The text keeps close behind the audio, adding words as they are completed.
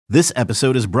This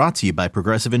episode is brought to you by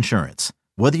Progressive Insurance.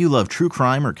 Whether you love true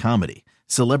crime or comedy,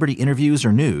 celebrity interviews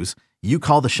or news, you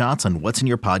call the shots on what's in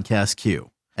your podcast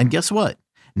queue. And guess what?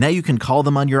 Now you can call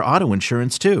them on your auto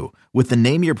insurance too with the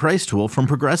Name Your Price tool from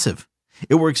Progressive.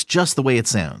 It works just the way it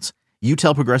sounds. You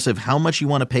tell Progressive how much you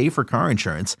want to pay for car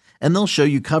insurance, and they'll show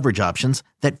you coverage options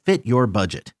that fit your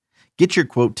budget. Get your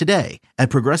quote today at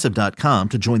Progressive.com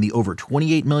to join the over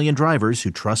 28 million drivers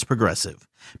who trust Progressive.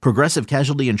 Progressive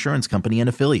Casualty Insurance Company and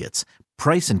Affiliates.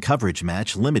 Price and coverage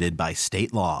match limited by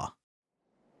state law.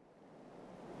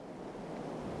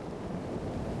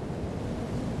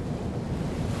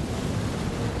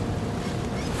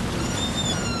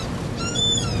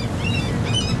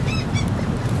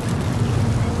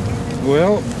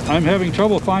 Well, I'm having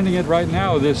trouble finding it right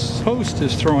now. This host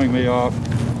is throwing me off.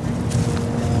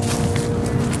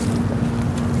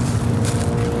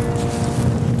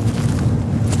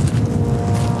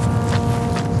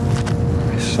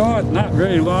 I saw it not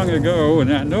very long ago,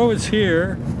 and I know it's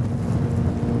here.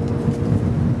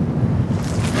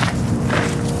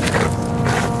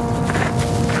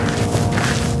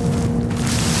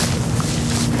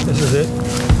 This is it.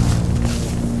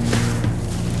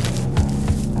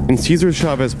 In Cesar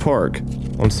Chavez Park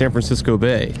on San Francisco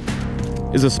Bay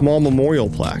is a small memorial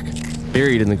plaque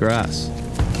buried in the grass.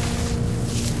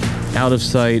 Out of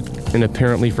sight and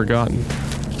apparently forgotten.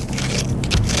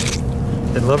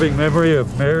 In loving memory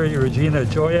of Mary Regina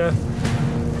Gioia,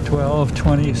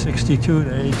 12/20/62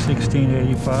 to age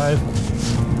 1685,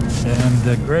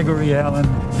 and Gregory Allen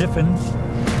Kniffen.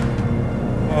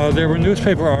 There were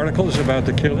newspaper articles about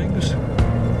the killings.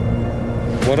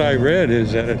 What I read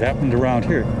is that it happened around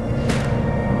here.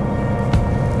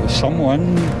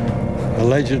 Someone,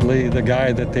 allegedly the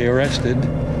guy that they arrested,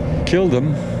 killed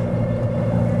him.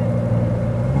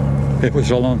 It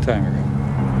was a long time ago.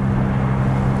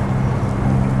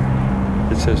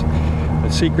 It says, a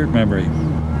secret memory.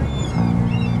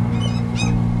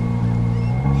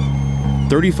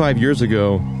 35 years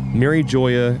ago, Mary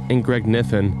Gioia and Greg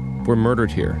Kniffen were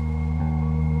murdered here.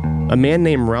 A man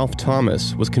named Ralph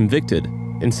Thomas was convicted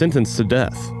and sentenced to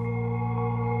death.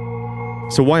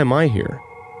 So why am I here?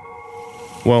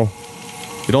 Well,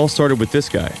 it all started with this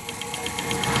guy.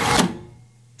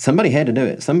 Somebody had to do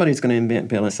it. Somebody's going to invent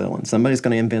penicillin. Somebody's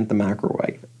going to invent the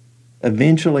microwave.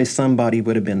 Eventually, somebody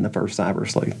would have been the first cyber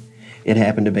sleuth. It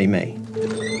happened to be me.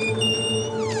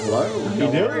 Hello. How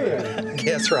you doing?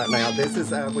 Guess right now. This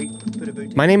is we put a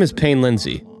boot. My name is Payne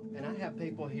Lindsay. And I have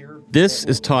people here. This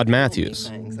is Todd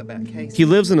Matthews. He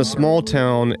lives in a small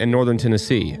town in northern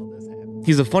Tennessee.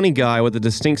 He's a funny guy with a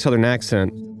distinct southern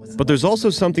accent, but there's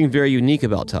also something very unique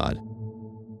about Todd.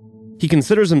 He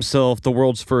considers himself the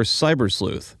world's first cyber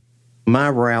sleuth. My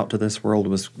route to this world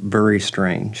was very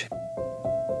strange.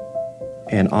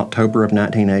 In October of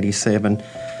 1987,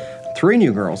 3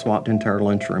 new girls walked into our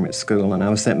lunchroom at school, and I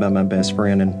was sitting by my best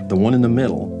friend, and the one in the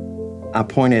middle, I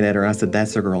pointed at her, I said,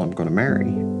 "That's the girl I'm going to marry."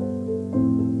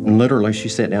 And literally, she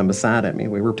sat down beside me.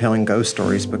 We were telling ghost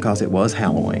stories because it was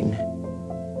Halloween.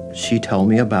 She told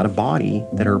me about a body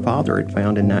that her father had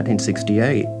found in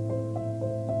 1968.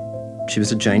 She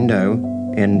was a Jane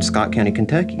Doe in Scott County,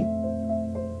 Kentucky.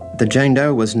 The Jane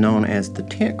Doe was known as the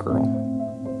tent girl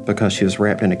because she was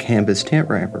wrapped in a canvas tent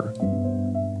wrapper.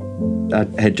 I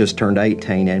had just turned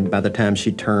 18, and by the time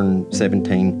she turned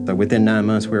 17, so within 9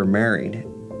 months we were married.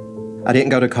 I didn't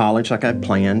go to college like I'd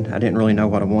planned. I didn't really know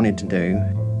what I wanted to do.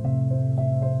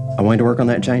 I wanted to work on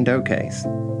that Jane Doe case.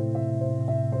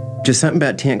 Just something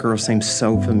about Tent Girl seemed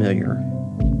so familiar.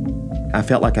 I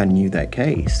felt like I knew that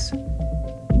case.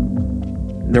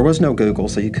 There was no Google,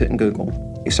 so you couldn't Google.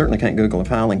 You certainly can't Google a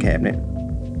filing cabinet.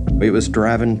 It was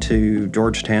driving to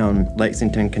Georgetown,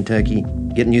 Lexington, Kentucky,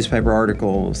 getting newspaper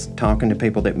articles, talking to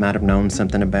people that might have known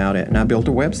something about it, and I built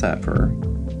a website for her.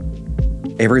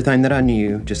 Everything that I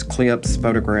knew, just clips,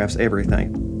 photographs,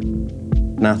 everything.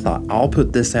 And I thought, I'll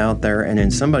put this out there, and then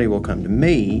somebody will come to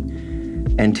me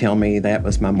and tell me that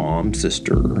was my mom,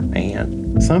 sister,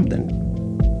 aunt, something.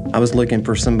 I was looking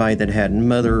for somebody that had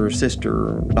mother,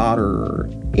 sister, daughter,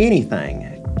 anything.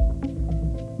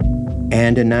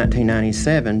 And in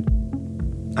 1997,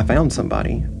 I found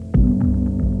somebody.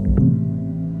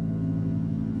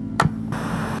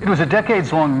 It was a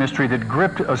decades-long mystery that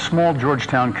gripped a small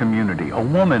Georgetown community. A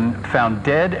woman found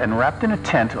dead and wrapped in a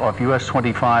tent off US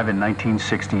 25 in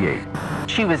 1968.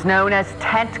 She was known as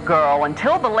Tent Girl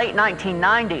until the late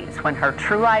 1990s when her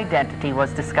true identity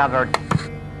was discovered.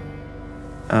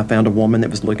 I found a woman that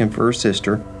was looking for her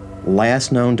sister,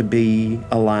 last known to be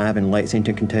alive in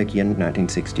Lexington, Kentucky in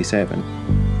 1967.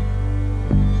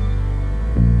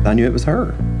 I knew it was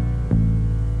her.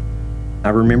 I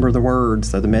remember the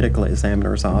words of the medical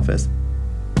examiner's office.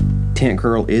 Tent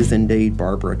Girl is indeed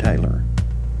Barbara Taylor.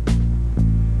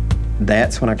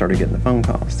 That's when I started getting the phone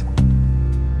calls.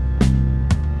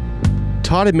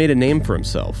 Todd had made a name for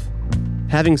himself,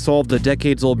 having solved a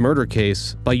decades-old murder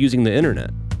case by using the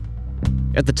internet.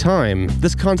 At the time,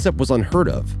 this concept was unheard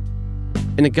of,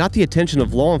 and it got the attention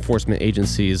of law enforcement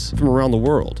agencies from around the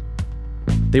world.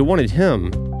 They wanted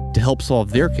him to help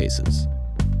solve their cases.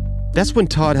 That's when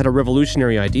Todd had a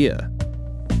revolutionary idea.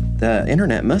 The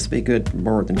internet must be good for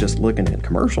more than just looking at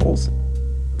commercials.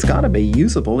 It's got to be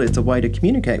usable. It's a way to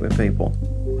communicate with people.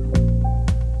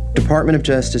 Department of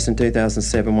Justice in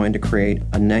 2007 wanted to create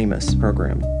a NamUs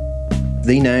program,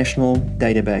 the national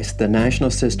database, the national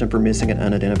system for missing and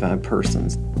unidentified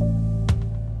persons.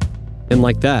 And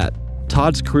like that,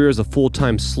 Todd's career as a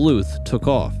full-time sleuth took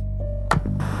off.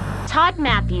 Todd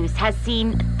Matthews has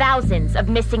seen thousands of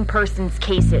missing persons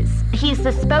cases. He's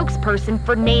the spokesperson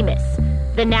for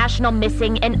NamUs, the National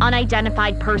Missing and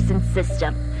Unidentified Persons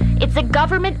System. It's a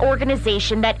government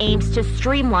organization that aims to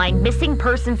streamline missing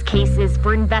persons cases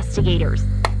for investigators.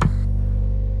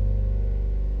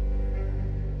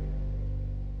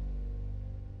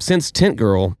 Since Tent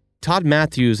Girl, Todd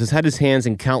Matthews has had his hands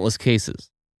in countless cases.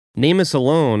 NamUs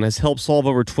alone has helped solve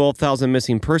over 12,000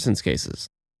 missing persons cases.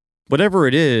 Whatever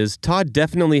it is, Todd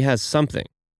definitely has something.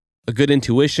 A good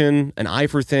intuition, an eye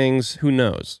for things, who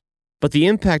knows. But the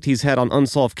impact he's had on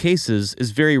unsolved cases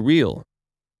is very real.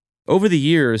 Over the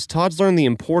years, Todd's learned the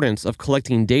importance of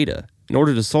collecting data in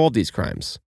order to solve these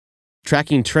crimes,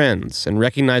 tracking trends and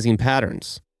recognizing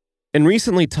patterns. And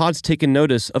recently, Todd's taken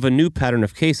notice of a new pattern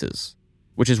of cases,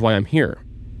 which is why I'm here.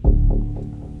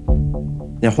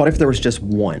 Now, what if there was just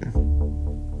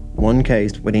one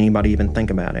case? Would anybody even think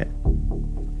about it?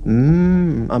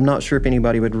 I'm not sure if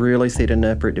anybody would really see it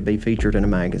enough for it to be featured in a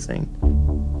magazine.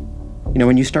 You know,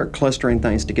 when you start clustering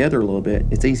things together a little bit,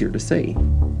 it's easier to see.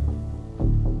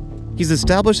 He's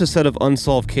established a set of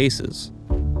unsolved cases,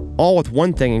 all with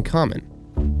one thing in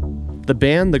common. The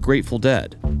band The Grateful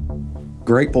Dead.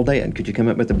 Grateful Dead. Could you come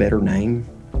up with a better name?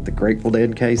 The Grateful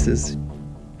Dead cases.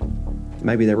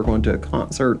 Maybe they were going to a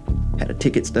concert, had a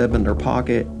ticket stub in their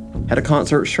pocket, had a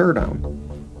concert shirt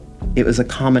on. It was a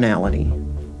commonality.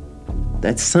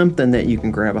 That's something that you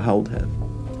can grab a hold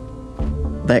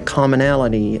of. That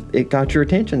commonality, it got your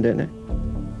attention, didn't it?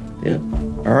 Yeah.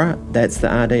 All right, that's the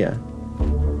idea.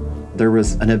 There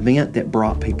was an event that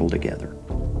brought people together.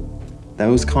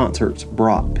 Those concerts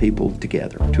brought people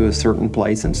together to a certain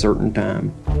place and certain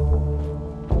time.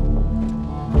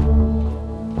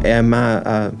 Am I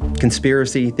a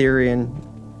conspiracy theory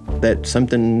that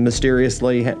something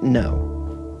mysteriously no.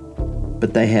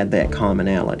 But they had that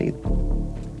commonality.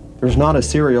 There's not a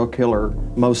serial killer,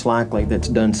 most likely, that's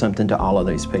done something to all of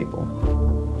these people.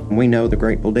 We know the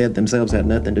Grateful Dead themselves had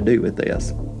nothing to do with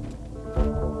this.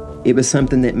 It was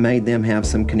something that made them have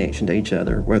some connection to each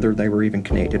other, whether they were even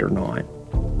connected or not.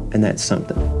 And that's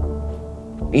something.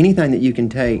 Anything that you can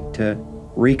take to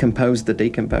recompose the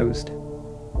decomposed,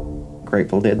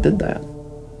 Grateful Dead did that.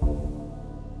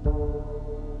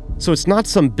 So it's not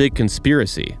some big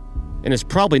conspiracy, and it's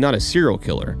probably not a serial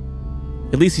killer.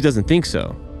 At least he doesn't think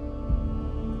so.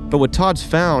 But what Todd's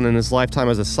found in his lifetime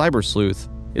as a cyber sleuth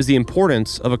is the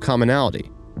importance of a commonality,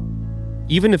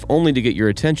 even if only to get your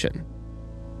attention.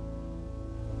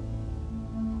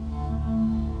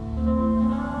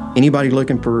 Anybody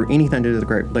looking for anything to do with the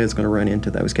Grateful Dead is going to run into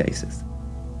those cases.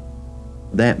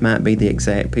 That might be the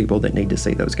exact people that need to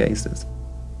see those cases.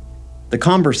 The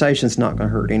conversation's not going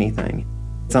to hurt anything.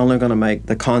 It's only going to make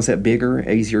the concept bigger,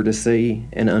 easier to see,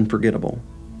 and unforgettable.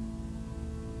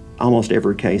 Almost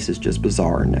every case is just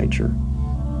bizarre in nature.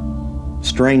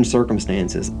 Strange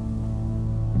circumstances.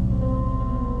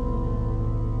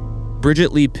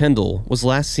 Bridget Lee Pendle was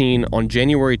last seen on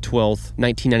January 12,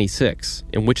 1996,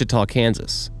 in Wichita,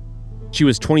 Kansas. She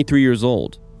was 23 years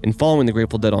old and following the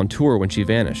Grateful Dead on tour when she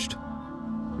vanished.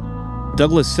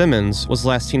 Douglas Simmons was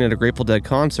last seen at a Grateful Dead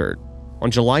concert on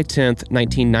July 10,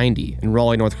 1990, in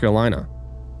Raleigh, North Carolina.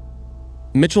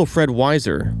 Mitchell Fred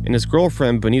Weiser and his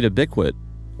girlfriend Bonita Bickwit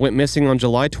went missing on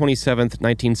July 27,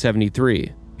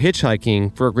 1973,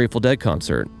 hitchhiking for a Grateful Dead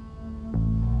concert.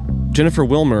 Jennifer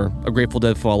Wilmer, a Grateful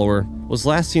Dead follower, was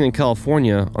last seen in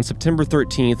California on September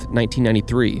 13,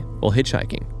 1993, while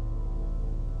hitchhiking.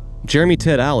 Jeremy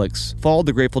Ted Alex followed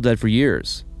the Grateful Dead for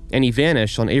years, and he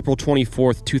vanished on April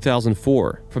 24,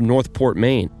 2004, from Northport,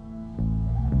 Maine.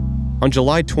 On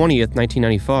July 20,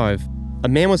 1995, a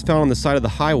man was found on the side of the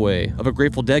highway of a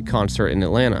Grateful Dead concert in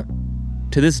Atlanta.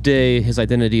 To this day, his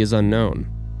identity is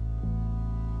unknown.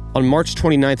 On March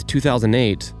 29,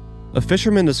 2008, a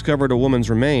fisherman discovered a woman's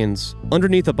remains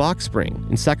underneath a box spring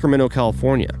in Sacramento,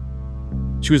 California.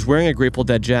 She was wearing a Grateful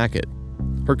Dead jacket.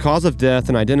 Her cause of death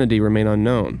and identity remain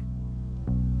unknown.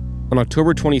 On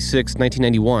October 26,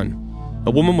 1991,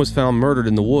 a woman was found murdered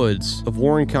in the woods of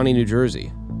Warren County, New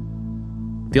Jersey.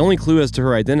 The only clue as to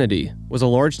her identity was a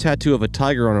large tattoo of a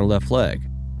tiger on her left leg.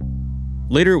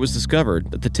 Later, it was discovered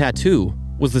that the tattoo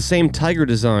was the same tiger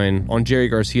design on Jerry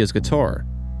Garcia's guitar.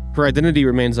 Her identity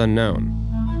remains unknown.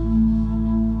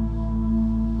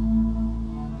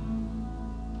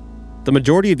 The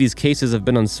majority of these cases have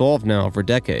been unsolved now for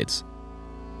decades.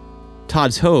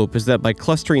 Todd's hope is that by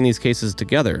clustering these cases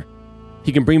together,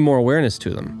 he can bring more awareness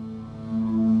to them.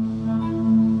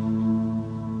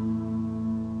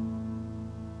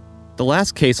 The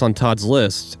last case on Todd's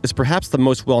list is perhaps the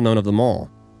most well-known of them all.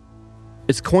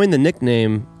 It's coined the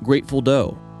nickname Grateful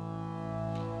Doe.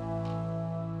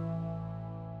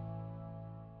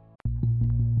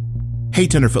 Hey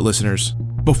Tenderfoot listeners,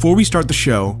 before we start the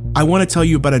show, I want to tell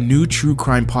you about a new true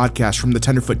crime podcast from the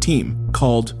Tenderfoot team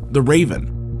called The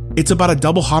Raven. It's about a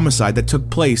double homicide that took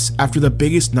place after the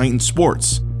biggest night in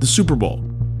sports, the Super Bowl.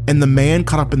 And the man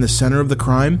caught up in the center of the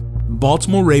crime?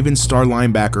 Baltimore Ravens star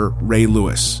linebacker Ray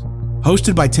Lewis.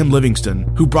 Hosted by Tim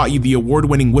Livingston, who brought you the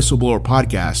award-winning Whistleblower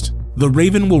podcast, The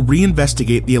Raven will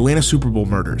reinvestigate the Atlanta Super Bowl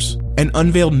murders and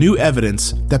unveil new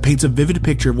evidence that paints a vivid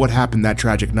picture of what happened that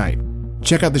tragic night.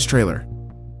 Check out this trailer.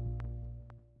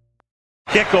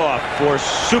 Kickoff for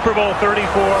Super Bowl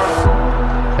 34.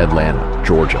 Atlanta,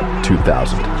 Georgia,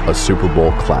 2000, a Super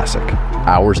Bowl classic.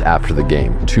 Hours after the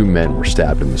game, 2 men were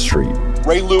stabbed in the street.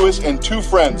 Ray Lewis and 2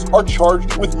 friends are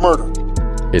charged with murder.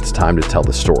 It's time to tell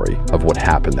the story of what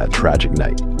happened that tragic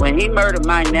night. When he murdered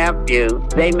my nephew,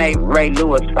 they made Ray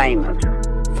Lewis famous.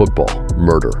 Football,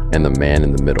 murder, and the man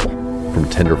in the middle. From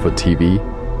Tenderfoot TV,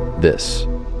 this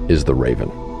is The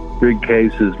Raven. Big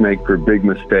cases make for big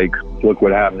mistakes. Look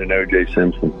what happened in O.J.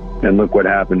 Simpson, and look what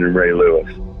happened in Ray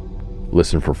Lewis.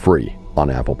 Listen for free on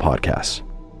Apple Podcasts.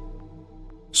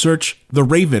 Search The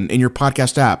Raven in your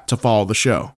podcast app to follow the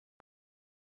show.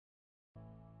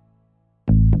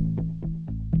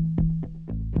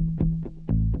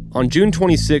 On June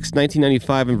 26,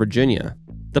 1995 in Virginia,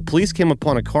 the police came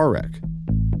upon a car wreck.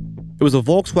 It was a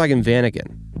Volkswagen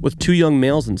Vanagon with 2 young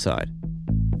males inside,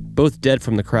 both dead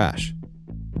from the crash.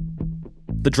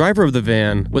 The driver of the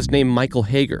van was named Michael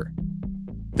Hager.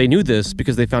 They knew this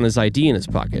because they found his ID in his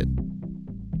pocket.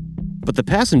 But the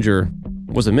passenger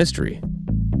was a mystery.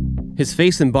 His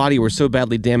face and body were so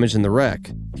badly damaged in the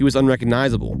wreck, he was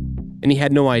unrecognizable, and he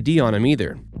had no ID on him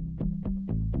either.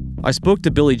 I spoke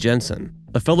to Billy Jensen,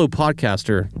 a fellow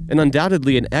podcaster and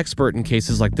undoubtedly an expert in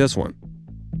cases like this one.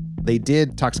 They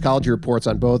did toxicology reports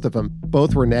on both of them.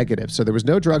 Both were negative, so there was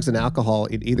no drugs and alcohol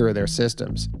in either of their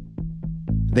systems.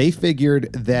 They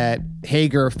figured that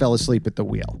Hager fell asleep at the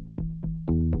wheel.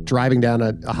 Driving down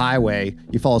a highway,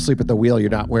 you fall asleep at the wheel, you're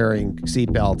not wearing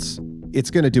seatbelts.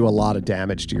 It's going to do a lot of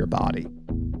damage to your body.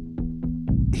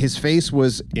 His face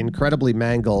was incredibly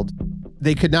mangled.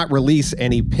 They could not release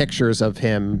any pictures of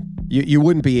him. You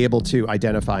wouldn't be able to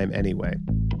identify him anyway.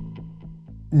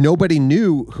 Nobody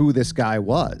knew who this guy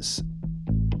was.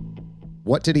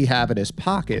 What did he have in his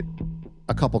pocket?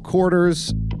 A couple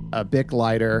quarters, a Bic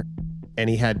lighter, and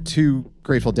he had 2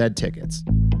 Grateful Dead tickets.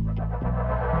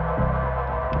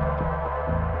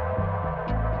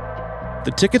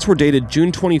 The tickets were dated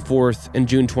June 24th and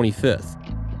June 25th.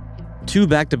 2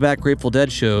 back-to-back Grateful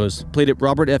Dead shows played at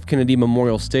Robert F. Kennedy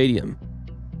Memorial Stadium.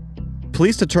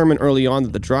 Police determined early on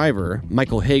that the driver,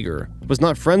 Michael Hager, was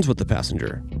not friends with the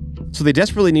passenger, so they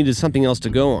desperately needed something else to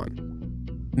go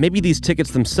on. Maybe these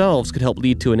tickets themselves could help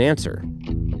lead to an answer.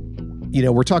 You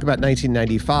know, we're talking about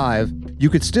 1995. You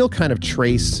could still kind of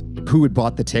trace who had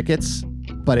bought the tickets,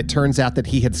 but it turns out that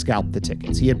he had scalped the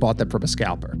tickets. He had bought them from a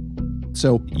scalper.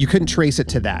 So you couldn't trace it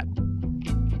to that.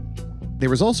 There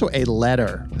was also a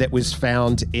letter that was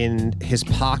found in his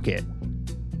pocket.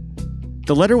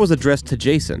 The letter was addressed to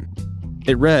Jason.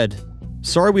 It read,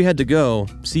 "Sorry we had to go.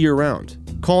 See you around.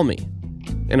 Call me."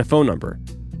 And a phone number.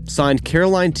 Signed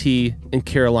Caroline T. and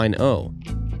Caroline O.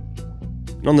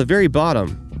 And on the very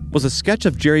bottom was a sketch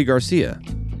of Jerry Garcia.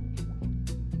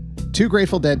 2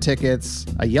 Grateful Dead tickets,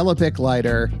 a yellow Bic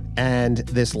lighter, and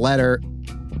this letter.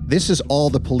 This is all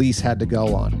the police had to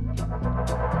go on.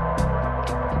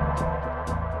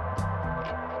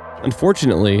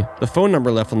 Unfortunately, the phone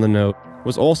number left on the note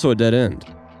was also a dead end.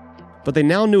 But they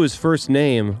now knew his first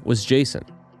name was Jason.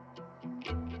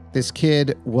 This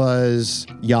kid was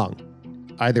young,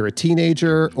 either a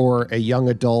teenager or a young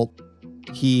adult.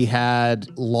 He had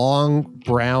long,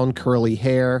 brown, curly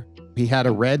hair. He had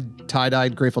a red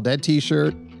tie-dyed Grateful Dead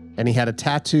t-shirt, and he had a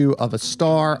tattoo of a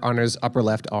star on his upper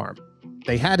left arm.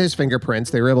 They had his fingerprints.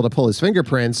 They were able to pull his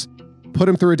fingerprints, put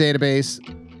him through a database.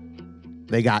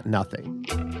 They got nothing.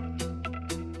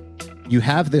 You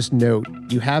have this note.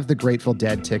 You have the Grateful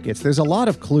Dead tickets. There's a lot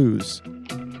of clues.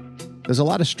 There's a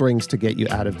lot of strings to get you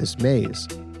out of this maze.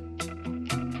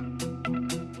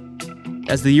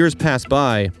 As the years passed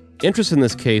by, interest in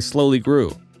this case slowly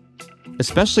grew,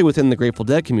 especially within the Grateful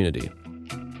Dead community.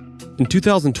 In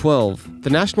 2012, the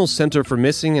National Center for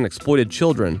Missing and Exploited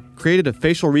Children created a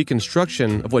facial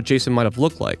reconstruction of what Jason might have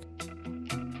looked like.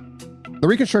 The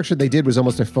reconstruction they did was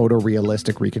almost a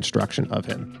photorealistic reconstruction of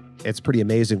him. It's pretty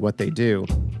amazing what they do.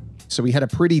 So we had a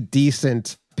pretty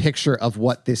decent picture of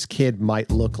what this kid might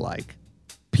look like.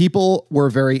 People were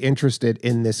very interested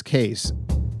in this case.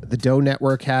 The Doe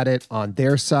Network had it on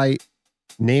their site.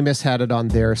 NamUs had it on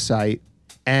their site.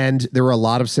 And there were a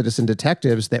lot of citizen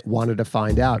detectives that wanted to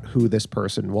find out who this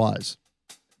person was.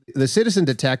 The citizen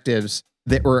detectives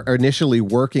that were initially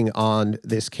working on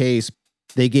this case,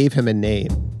 they gave him a name.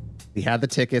 He had the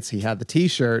tickets, he had the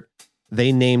t-shirt.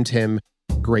 They named him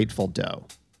Grateful Doe.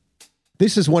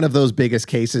 This is one of those biggest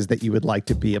cases that you would like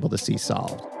to be able to see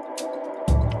solved.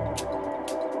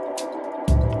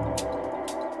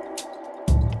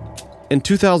 In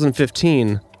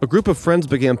 2015, a group of friends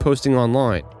began posting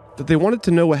online that they wanted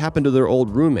to know what happened to their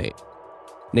old roommate,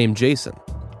 named Jason.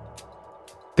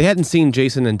 They hadn't seen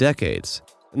Jason in decades,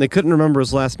 and they couldn't remember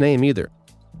his last name either.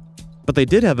 But they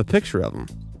did have a picture of him.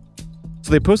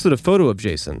 So they posted a photo of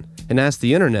Jason and asked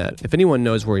the internet if anyone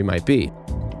knows where he might be.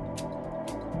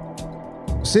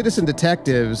 Citizen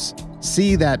detectives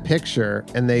see that picture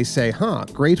and they say,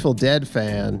 Grateful Dead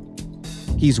fan.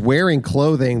 He's wearing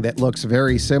clothing that looks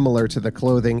very similar to the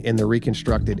clothing in the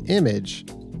reconstructed image.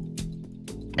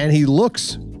 And he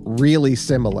looks really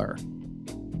similar.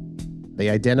 They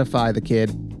identify the kid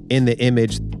in the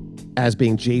image as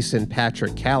being Jason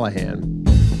Patrick Callahan.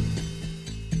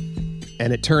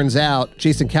 And it turns out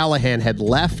Jason Callahan had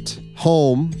left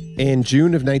home in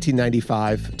June of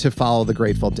 1995 to follow the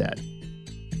Grateful Dead.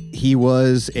 He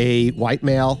was a white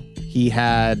male. He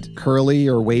had curly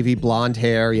or wavy blonde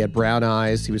hair. He had brown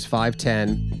eyes. He was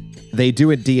 5'10". They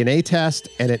do a DNA test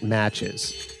and it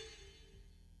matches.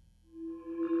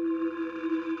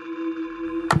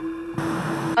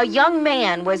 A young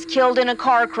man was killed in a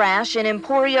car crash in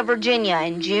Emporia, Virginia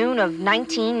in June of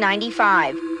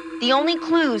 1995. The only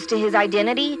clues to his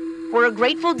identity were a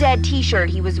Grateful Dead t-shirt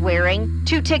he was wearing,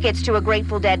 2 tickets to a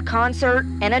Grateful Dead concert,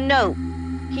 and a note.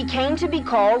 He came to be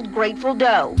called Grateful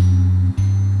Doe.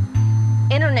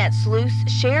 Internet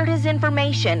sleuths shared his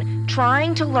information,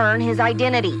 trying to learn his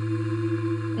identity.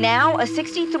 Now, a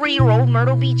 63-year-old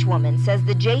Myrtle Beach woman says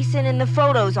the Jason in the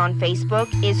photos on Facebook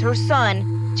is her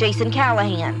son, Jason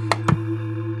Callahan.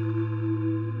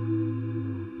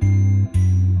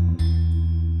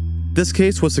 This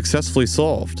case was successfully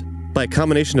solved by a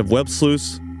combination of web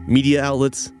sleuths, media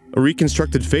outlets, a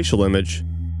reconstructed facial image,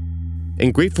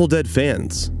 and Grateful Dead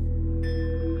fans.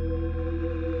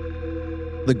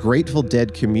 The Grateful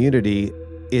Dead community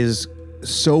is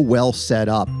so well set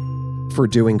up for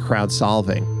doing crowd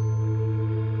solving.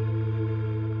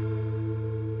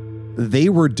 They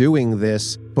were doing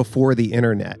this before the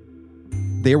internet.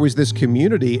 There was this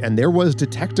community and there was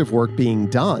detective work being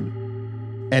done.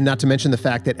 And not to mention the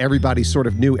fact that everybody sort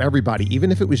of knew everybody,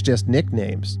 even if it was just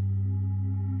nicknames.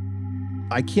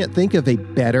 I can't think of a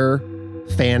better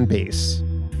fan base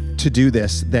to do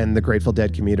this than the Grateful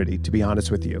Dead community, to be honest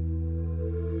with you.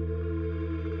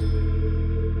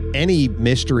 Any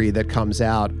mystery that comes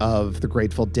out of the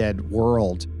Grateful Dead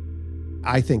world,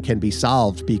 I think can be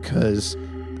solved because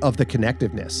of the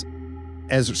connectiveness.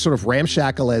 As sort of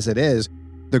ramshackle as it is,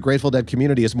 the Grateful Dead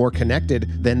community is more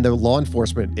connected than the law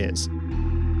enforcement is.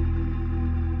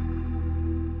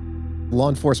 Law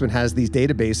enforcement has these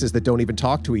databases that don't even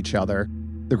talk to each other.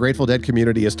 The Grateful Dead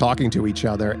community is talking to each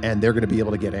other, and they're going to be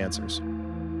able to get answers.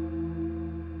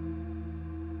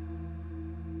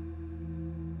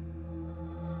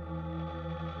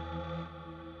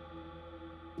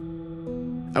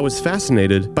 I was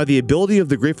fascinated by the ability of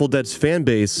the Grateful Dead's fan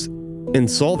base in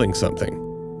solving something.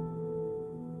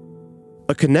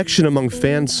 A connection among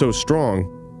fans so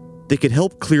strong, they could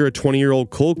help clear a 20-year-old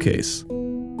cold case.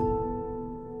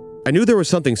 I knew there was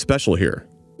something special here.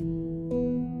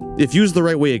 If used the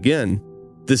right way again,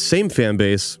 this same fan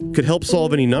base could help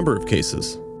solve any number of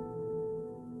cases.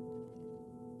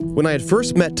 When I had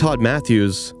first met Todd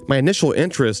Matthews, my initial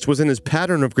interest was in his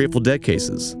pattern of Grateful Dead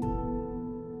cases.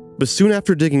 But soon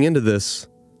after digging into this,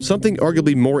 something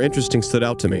arguably more interesting stood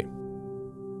out to me.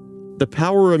 The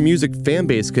power a music fan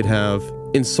base could have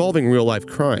in solving real-life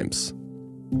crimes.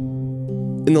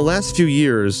 In the last few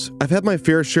years, I've had my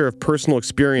fair share of personal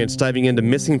experience diving into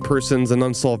missing persons and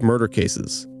unsolved murder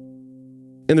cases.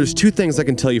 And there's two things I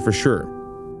can tell you for sure.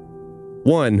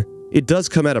 One, it does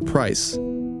come at a price.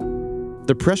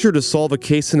 The pressure to solve a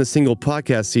case in a single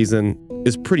podcast season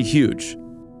is pretty huge.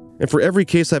 And for every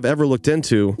case I've ever looked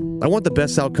into, I want the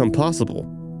best outcome possible.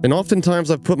 And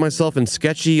oftentimes I've put myself in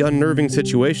sketchy, unnerving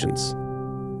situations.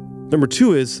 Number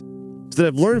two is that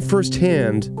I've learned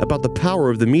firsthand about the power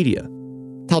of the media.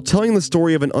 How telling the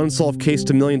story of an unsolved case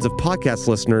to millions of podcast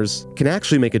listeners can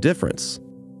actually make a difference.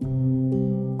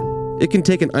 It can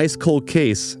take an ice-cold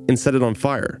case and set it on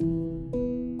fire.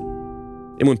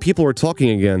 And when people are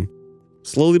talking again,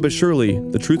 slowly but surely,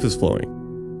 the truth is flowing.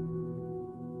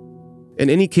 And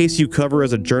any case you cover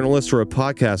as a journalist or a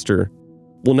podcaster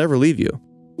will never leave you.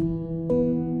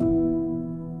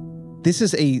 This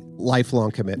is a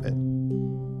lifelong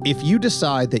commitment. If you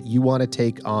decide that you want to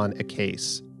take on a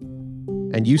case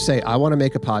and you say, I want to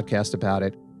make a podcast about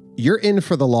it, you're in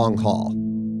for the long haul.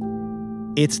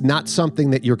 It's not something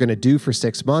that you're going to do for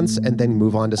 6 months and then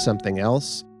move on to something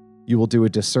else. You will do a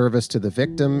disservice to the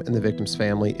victim and the victim's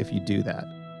family if you do that.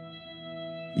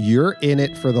 You're in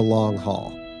it for the long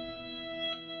haul.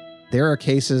 There are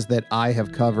cases that I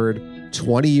have covered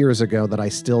 20 years ago that I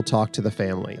still talk to the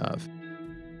family of.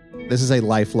 This is a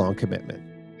lifelong commitment.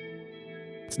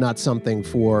 It's not something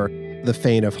for the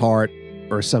faint of heart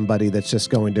or somebody that's just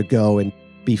going to go and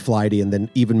be flighty and then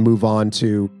even move on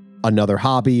to another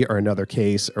hobby or another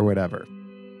case or whatever.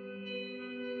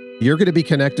 You're going to be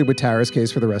connected with Tara's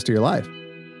case for the rest of your life.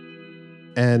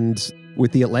 And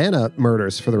with the Atlanta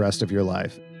murders for the rest of your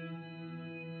life.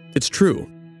 It's true.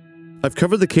 I've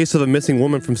covered the case of a missing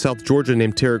woman from South Georgia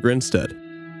named Tara Grinstead.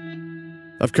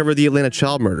 I've covered the Atlanta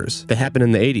child murders that happened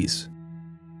in the 80s.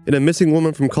 And a missing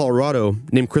woman from Colorado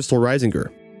named Crystal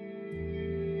Reisinger.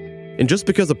 And just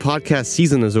because a podcast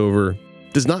season is over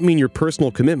does not mean your personal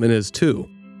commitment is too.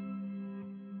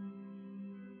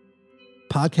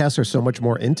 Podcasts are so much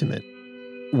more intimate.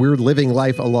 We're living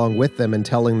life along with them and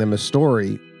telling them a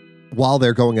story while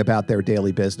they're going about their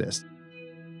daily business.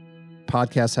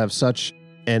 Podcasts have such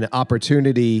an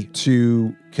opportunity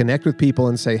to connect with people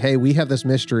and say, hey, we have this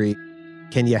mystery.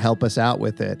 Can you help us out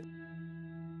with it?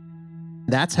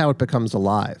 That's how it becomes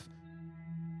alive.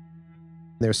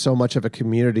 There's so much of a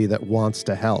community that wants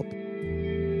to help.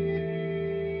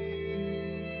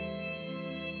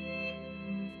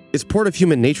 It's part of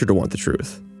human nature to want the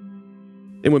truth.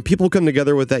 And when people come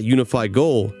together with that unified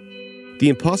goal, the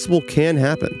impossible can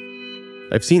happen.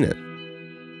 I've seen it.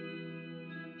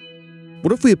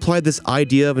 What if we applied this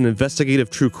idea of an investigative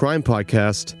true crime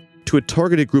podcast to a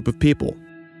targeted group of people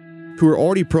who are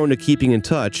already prone to keeping in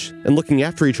touch and looking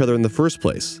after each other in the first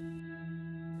place?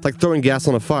 Like throwing gas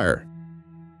on a fire.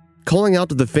 Calling out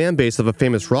to the fan base of a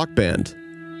famous rock band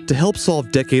to help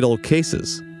solve decade-old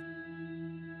cases.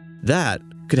 That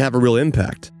could have a real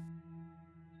impact.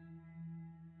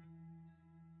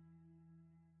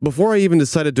 Before I even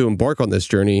decided to embark on this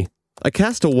journey, I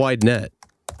cast a wide net.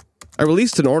 I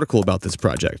released an article about this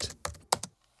project,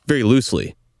 very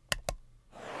loosely,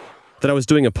 that I was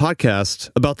doing a podcast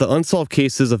about the unsolved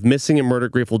cases of missing and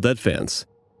murdered Grateful Dead fans.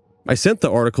 I sent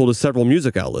the article to several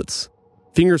music outlets.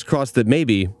 Fingers crossed that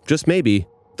maybe, just maybe,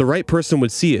 the right person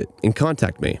would see it and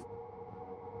contact me.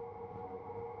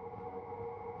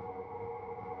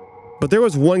 But there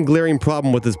was one glaring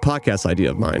problem with this podcast idea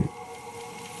of mine.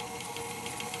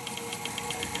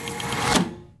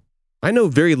 I know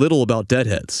very little about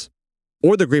Deadheads,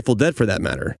 or the Grateful Dead for that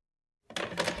matter.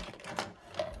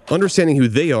 Understanding who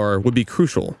they are would be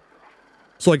crucial.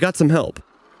 So I got some help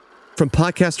from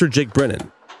podcaster Jake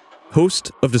Brennan,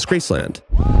 host of Disgraceland.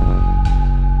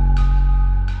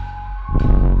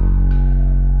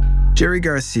 Jerry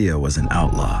Garcia was an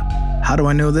outlaw. How do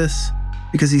I know this?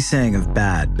 Because he sang of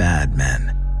bad, bad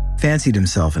men, fancied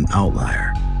himself an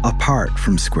outlier, apart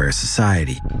from square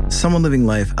society, someone living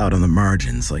life out on the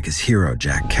margins like his hero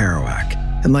Jack Kerouac,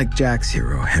 and like Jack's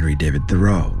hero Henry David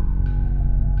Thoreau.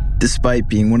 Despite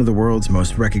being one of the world's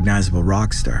most recognizable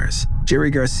rock stars,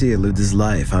 Jerry Garcia lived his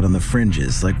life out on the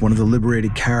fringes like one of the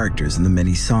liberated characters in the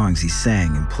many songs he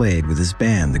sang and played with his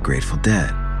band, the Grateful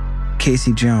Dead.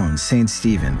 Casey Jones, St.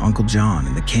 Stephen, Uncle John,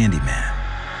 and the Candyman.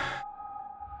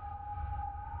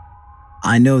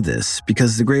 I know this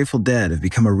because the Grateful Dead have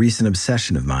become a recent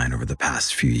obsession of mine over the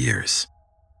past few years.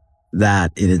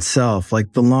 That, in itself,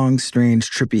 like the long,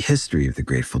 strange, trippy history of the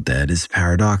Grateful Dead, is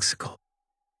paradoxical.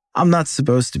 I'm not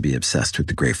supposed to be obsessed with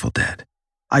the Grateful Dead.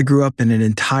 I grew up in an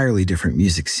entirely different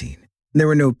music scene. There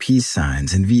were no peace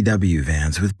signs and VW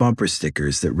vans with bumper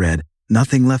stickers that read,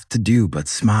 "Nothing left to do but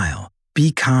smile,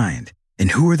 be kind, And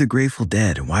who are the Grateful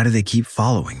Dead and why do they keep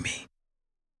following me?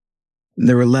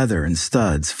 There were leather and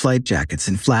studs, flight jackets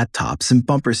and flat tops, and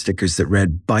bumper stickers that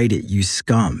read, "Bite it, you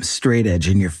scum," straight edge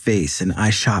in your face, and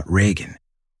 "I shot Reagan."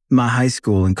 My high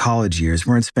school and college years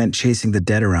weren't spent chasing the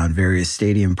dead around various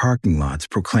stadium parking lots,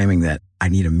 proclaiming that I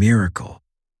need a miracle.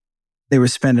 They were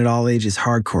spent at all ages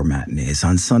hardcore matinees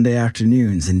on Sunday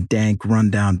afternoons in dank,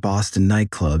 rundown Boston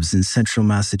nightclubs and central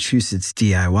Massachusetts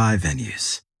DIY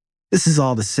venues. This is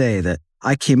all to say that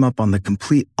I came up on the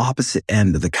complete opposite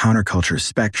end of the counterculture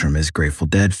spectrum as Grateful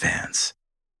Dead fans.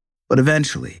 But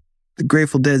eventually, the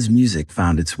Grateful Dead's music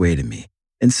found its way to me,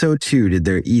 and so too did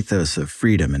their ethos of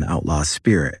freedom and outlaw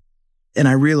spirit. And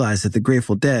I realized that the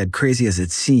Grateful Dead, crazy as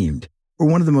it seemed, were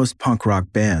one of the most punk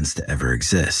rock bands to ever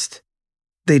exist.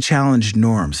 They challenged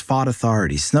norms, fought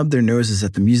authority, snubbed their noses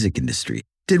at the music industry,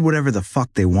 did whatever the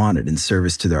fuck they wanted in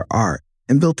service to their art,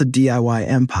 and built a DIY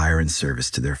empire in service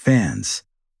to their fans.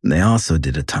 And they also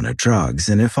did a ton of drugs,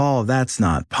 and if all of that's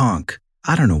not punk,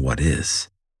 I don't know what is.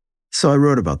 So I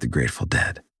wrote about the Grateful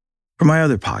Dead for my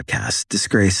other podcast,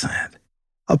 Disgraceland,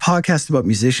 a podcast about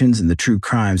musicians and the true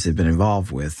crimes they've been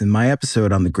involved with, and my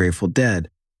episode on the Grateful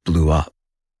Dead blew up.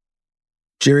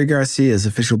 Jerry Garcia's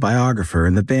official biographer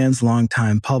and the band's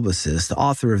longtime publicist,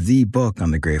 author of the book on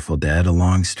the Grateful Dead, A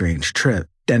Long Strange Trip,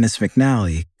 Dennis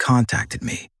McNally, contacted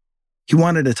me. He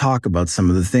wanted to talk about some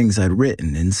of the things I'd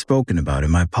written and spoken about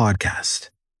in my podcast.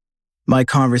 My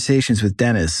conversations with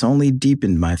Dennis only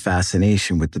deepened my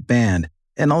fascination with the band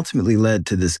and ultimately led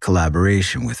to this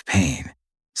collaboration with Pain.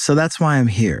 So that's why I'm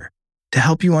here, to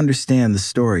help you understand the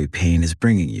story Pain is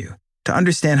bringing you, to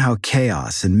understand how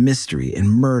chaos and mystery and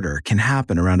murder can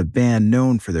happen around a band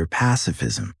known for their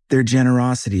pacifism, their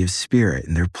generosity of spirit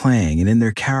in their playing and in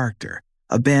their character,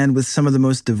 a band with some of the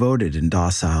most devoted and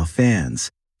docile fans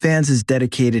as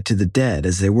dedicated to the Dead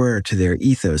as they were to their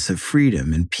ethos of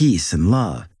freedom and peace and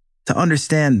love. To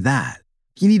understand that,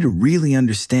 you need to really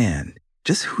understand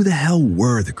just who the hell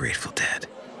were the Grateful Dead.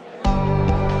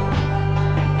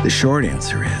 The short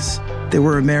answer is, they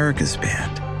were America's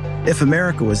band. If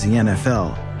America was the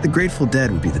NFL, the Grateful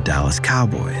Dead would be the Dallas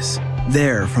Cowboys.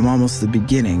 There from almost the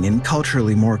beginning and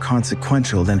culturally more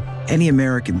consequential than any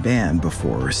American band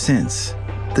before or since.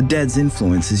 The Dead's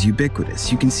influence is ubiquitous.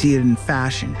 You can see it in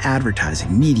fashion,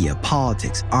 advertising, media,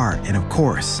 politics, art, and of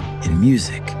course, in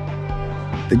music.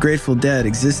 The Grateful Dead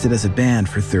existed as a band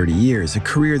for 30 years, a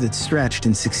career that stretched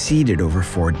and succeeded over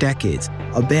 4 decades,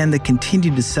 a band that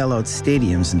continued to sell out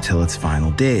stadiums until its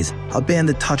final days, a band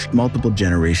that touched multiple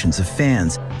generations of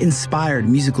fans, inspired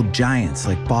musical giants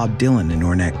like Bob Dylan and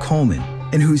Ornette Coleman,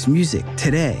 and whose music,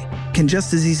 today, can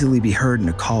just as easily be heard in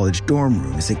a college dorm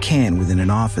room as it can within an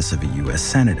office of a U.S.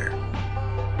 senator.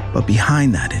 But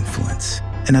behind that influence,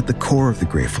 and at the core of the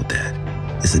Grateful Dead,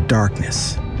 is a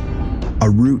darkness. A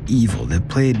root evil that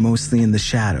played mostly in the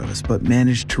shadows, but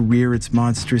managed to rear its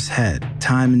monstrous head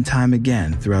time and time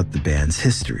again throughout the band's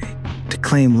history, to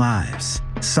claim lives,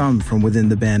 some from within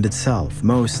the band itself,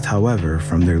 most, however,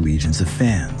 from their legions of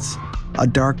fans. A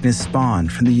darkness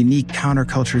spawned from the unique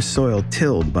counterculture soil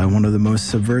tilled by one of the most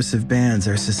subversive bands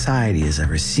our society has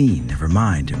ever seen, never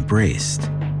mind embraced.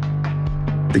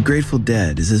 The Grateful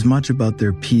Dead is as much about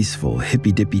their peaceful,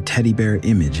 hippy-dippy teddy bear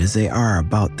image as they are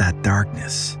about that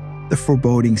darkness. The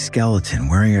foreboding skeleton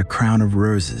wearing a crown of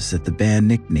roses that the band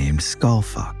nicknamed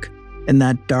Skullfuck, and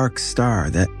that dark star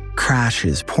that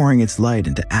crashes, pouring its light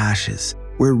into ashes,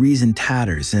 where reason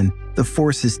tatters and the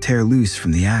forces tear loose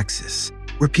from the axis,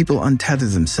 where people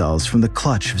untether themselves from the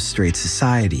clutch of straight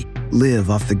society,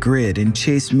 live off the grid and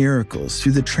chase miracles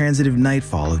through the transitive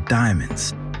nightfall of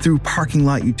diamonds, through parking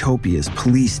lot utopias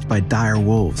policed by dire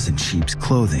wolves in sheep's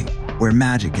clothing, where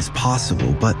magic is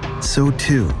possible, but so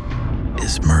too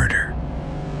is murder.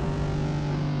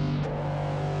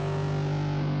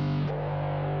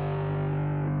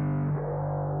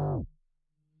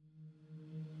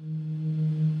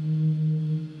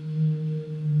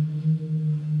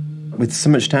 With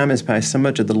so much time has passed, so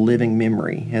much of the living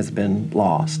memory has been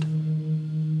lost.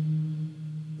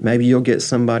 Maybe you'll get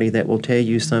somebody that will tell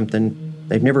you something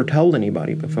they've never told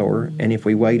anybody before, and if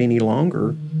we wait any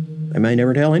longer, they may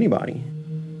never tell anybody.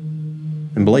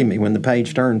 And believe me, when the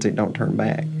page turns, it don't turn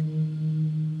back.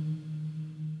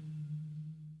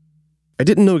 I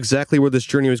didn't know exactly where this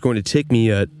journey was going to take me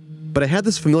yet, but I had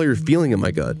this familiar feeling in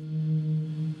my gut.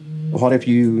 What if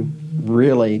you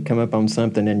really come up on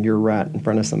something and you're right in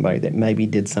front of somebody that maybe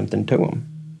did something to them?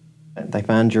 They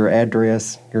find your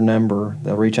address, your number,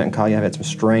 they'll reach out and call you. I've had some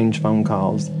strange phone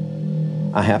calls.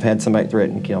 I have had somebody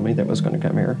threaten to kill me that was going to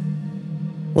come here.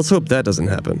 Let's hope that doesn't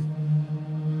happen.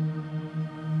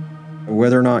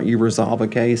 Whether or not you resolve a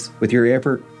case with your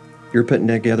effort, You're putting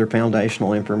together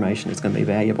foundational information that's going to be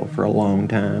valuable for a long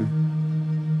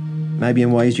time. Maybe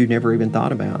in ways you never even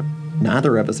thought about.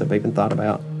 Neither of us have even thought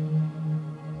about.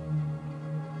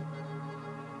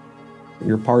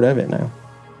 You're part of it now.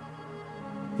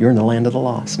 You're in the land of the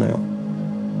lost now.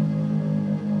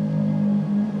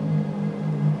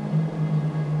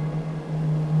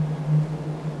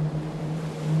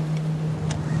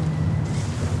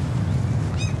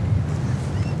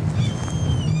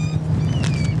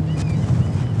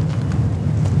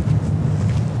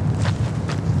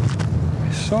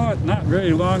 I saw it not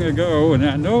very long ago, and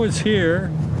I know it's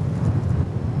here.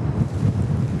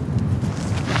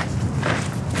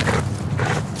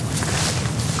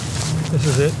 This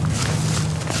is it.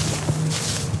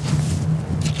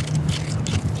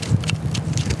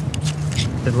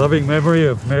 In loving memory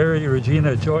of Mary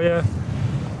Regina Gioia,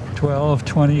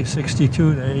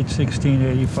 12/20/62 to age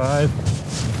 1685,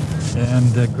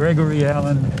 and Gregory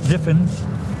Allen Diffin.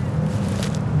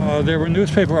 There were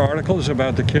newspaper articles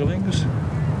about the killings.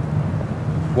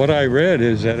 What I read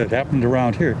is that it happened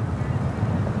around here.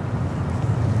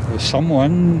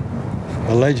 Someone,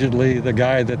 allegedly the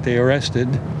guy that they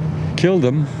arrested, killed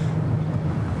them.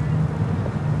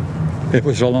 It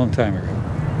was a long time ago.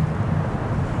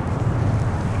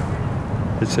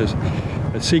 It says,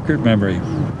 a secret memory.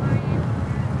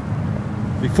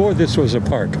 Before this was a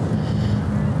park.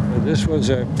 This was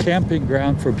a camping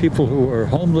ground for people who were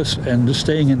homeless and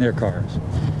staying in their cars.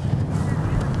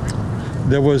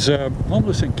 There was a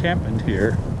homeless encampment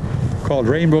here called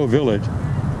Rainbow Village.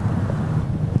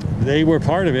 They were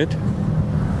part of it.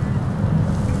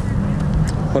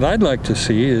 What I'd like to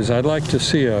see is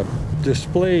a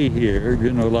display here,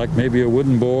 like maybe a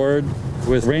wooden board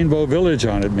with Rainbow Village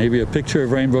on it, maybe a picture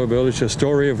of Rainbow Village, a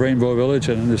story of Rainbow Village,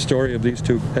 and the story of these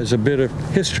two as a bit of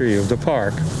history of the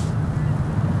park.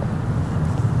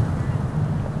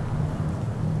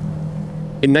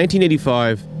 In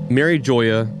 1985, Mary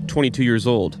Gioia, 22 years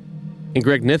old, and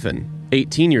Greg Niffen,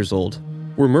 18 years old,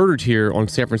 were murdered here on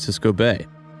San Francisco Bay.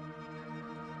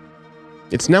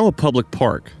 It's now a public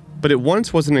park, but it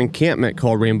once was an encampment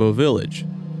called Rainbow Village.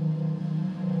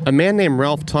 A man named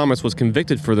Ralph Thomas was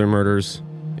convicted for their murders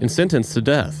and sentenced to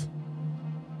death.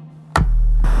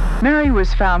 Mary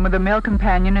was found with a male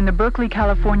companion in the Berkeley,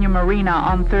 California marina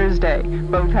on Thursday.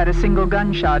 Both had a single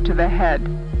gunshot to the head.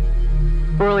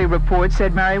 Early reports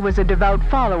said Mary was a devout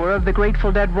follower of the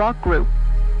Grateful Dead rock group.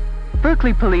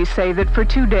 Berkeley police say that for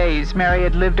 2 days, Mary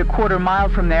had lived a quarter mile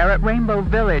from there at Rainbow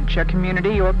Village, a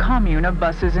community or commune of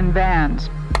buses and vans.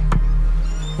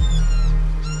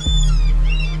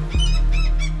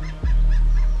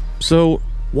 So,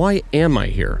 why am I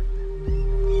here?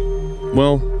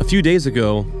 Well, a few days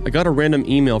ago, I got a random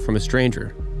email from a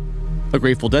stranger, a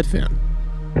Grateful Dead fan.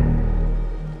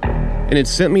 And it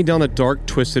sent me down a dark,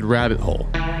 twisted rabbit hole.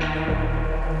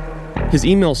 His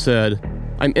email said,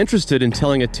 I'm interested in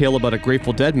telling a tale about a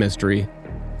Grateful Dead mystery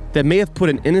that may have put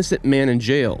an innocent man in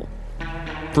jail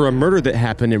for a murder that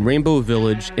happened in Rainbow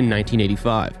Village in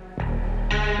 1985.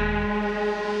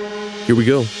 Here we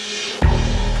go.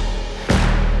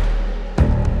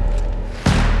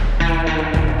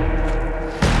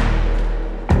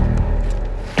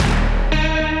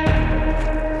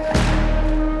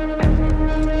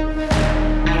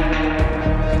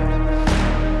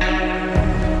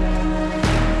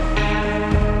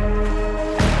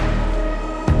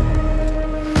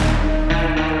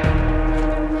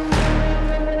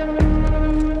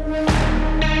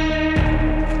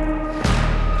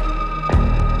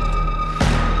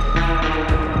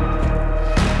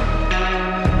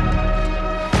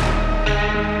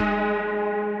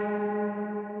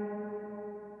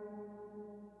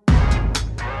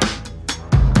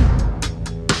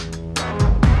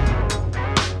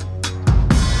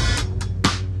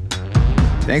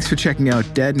 Thanks for checking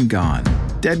out Dead and Gone.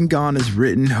 Dead and Gone is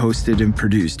written, hosted, and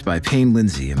produced by Payne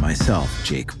Lindsay and myself,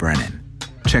 Jake Brennan.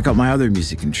 Check out my other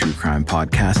music and true crime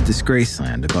podcast,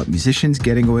 Disgraceland, about musicians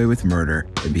getting away with murder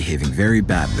and behaving very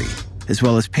badly, as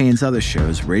well as Payne's other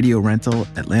shows, Radio Rental,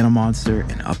 Atlanta Monster,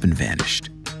 and Up and Vanished.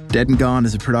 Dead and Gone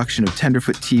is a production of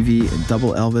Tenderfoot TV and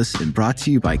Double Elvis and brought to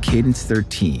you by Cadence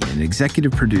 13 and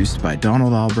executive produced by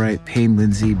Donald Albright, Payne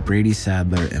Lindsay, Brady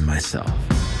Sadler, and myself.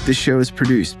 This show is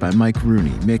produced by Mike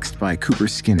Rooney, mixed by Cooper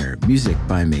Skinner, music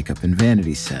by Makeup and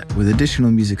Vanity Set, with additional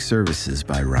music services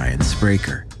by Ryan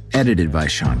Spraker, edited by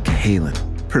Sean Cahalan,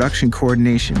 production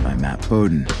coordination by Matt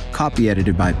Bowden, copy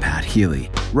edited by Pat Healy,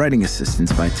 writing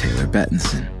assistance by Taylor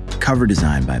Bettinson, cover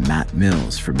design by Matt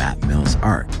Mills for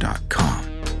mattmillsart.com.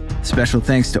 Special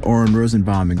thanks to Oren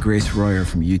Rosenbaum and Grace Royer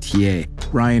from UTA,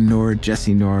 Ryan Nord,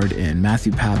 Jesse Nord, and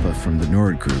Matthew Papa from the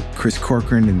Nord Group, Chris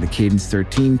Corcoran and the Cadence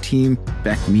 13 team,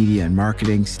 Beck Media and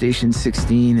Marketing, Station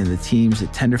 16, and the teams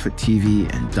at Tenderfoot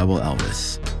TV and Double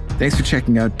Elvis. Thanks for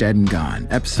checking out Dead and Gone.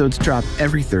 Episodes drop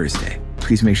every Thursday.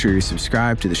 Please make sure you're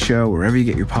subscribed to the show wherever you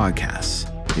get your podcasts.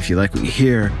 If you like what you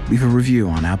hear, leave a review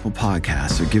on Apple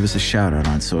Podcasts or give us a shout out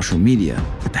on social media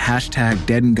with the hashtag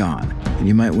Dead and Gone, and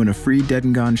you might win a free Dead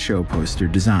and Gone show poster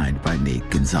designed by Nate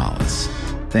Gonzalez.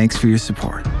 Thanks for your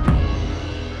support.